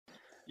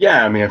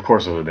Yeah, I mean, of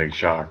course, it was a big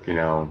shock.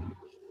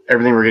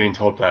 Everything we're getting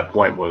told to that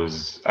point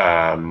was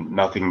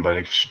nothing but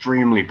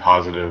extremely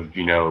positive,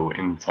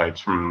 insights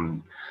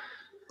from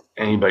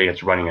anybody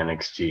that's running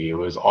NXT. It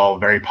was all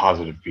very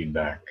positive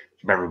feedback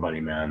from everybody,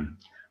 man.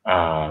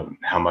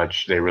 How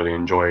much they really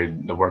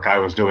enjoyed the work I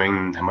was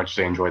doing, how much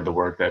they enjoyed the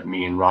work that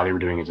me and Roddy were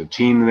doing as a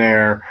team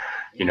there.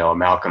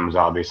 Malcolm's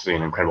obviously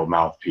an incredible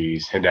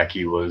mouthpiece.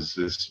 Hideki was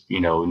this,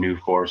 new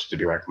force to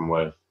be reckoned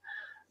with.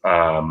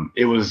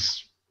 It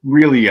was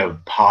really a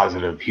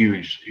positive,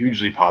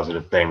 hugely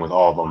positive thing with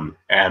all of them.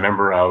 And I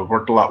remember I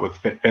worked a lot with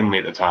Finley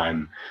at the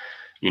time,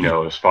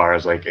 as far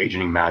as like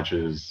agenting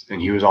matches.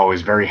 And he was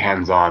always very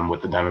hands on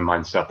with the Diamond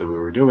Mine stuff that we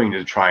were doing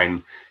to try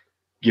and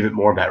give it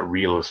more of that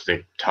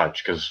realistic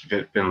touch. Because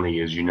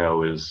Finley, as you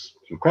know, is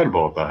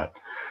incredible at that.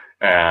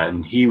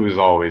 And he was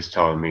always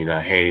telling me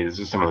that, hey, this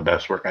is some of the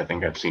best work I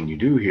think I've seen you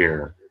do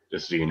here.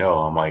 Just so you know,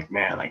 I'm like,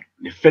 man, like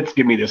if Fitz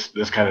give me this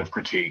kind of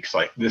critiques,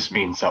 like this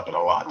means something a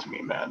lot to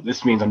me, man.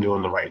 This means I'm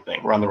doing the right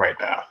thing. We're on the right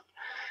path.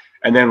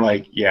 And then,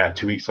 like, yeah,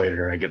 2 weeks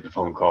later, I get the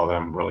phone call that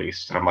I'm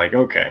released, and I'm like,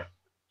 okay,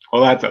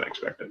 well, that's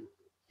unexpected.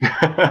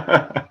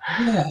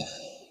 Yeah,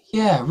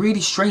 yeah,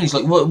 really strange.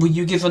 Like, what were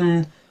you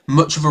given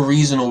much of a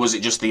reason, or was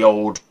it just the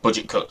old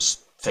budget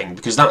cuts thing?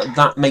 Because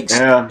that makes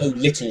Yeah, so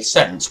little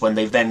sense when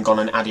they've then gone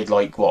and added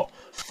like what,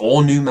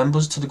 four new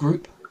members to the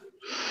group.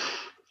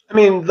 I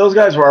mean, those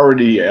guys were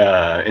already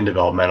in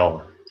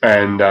developmental,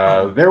 and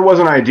there was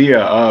an idea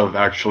of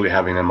actually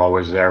having them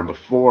always there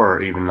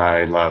before even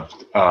I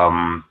left.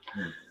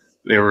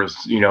 There was,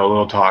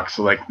 little talks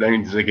like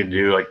things they could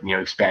do, like,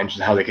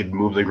 expansions, how they could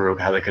move the group,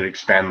 how they could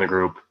expand the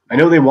group. I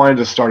know they wanted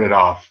to start it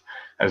off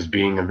as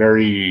being a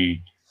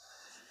very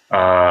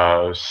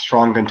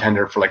strong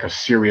contender for like a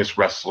serious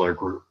wrestler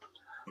group.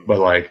 But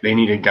like they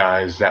needed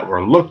guys that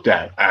were looked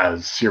at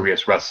as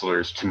serious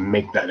wrestlers to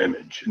make that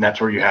image. And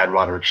that's where you had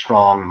Roderick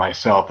Strong,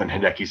 myself, and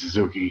Hideki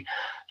Suzuki,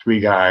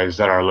 three guys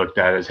that are looked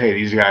at as, hey,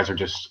 these guys are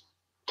just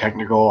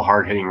technical,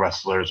 hard-hitting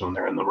wrestlers when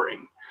they're in the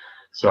ring.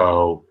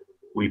 So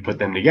we put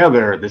them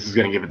together. This is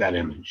going to give it that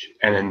image.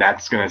 And then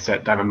that's going to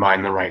set Diamond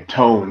Mine the right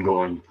tone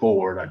going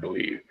forward, I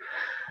believe.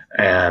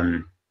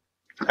 And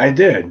I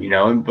did,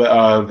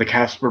 but the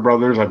Casper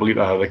brothers, I believe,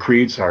 the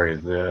Creed, sorry,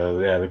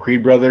 the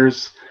Creed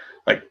brothers,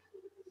 like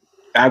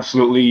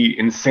absolutely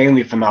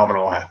insanely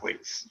phenomenal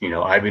athletes.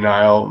 Ivy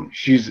Nile,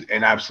 she's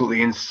an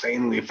absolutely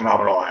insanely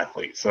phenomenal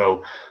athlete.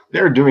 So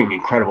they're doing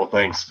incredible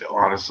things still,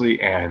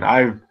 honestly. And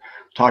I've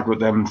talked with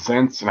them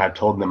since, and I've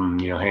told them,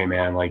 hey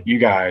man, like you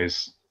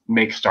guys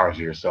make stars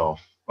of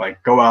yourself.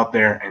 Like go out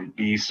there and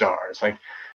be stars. Like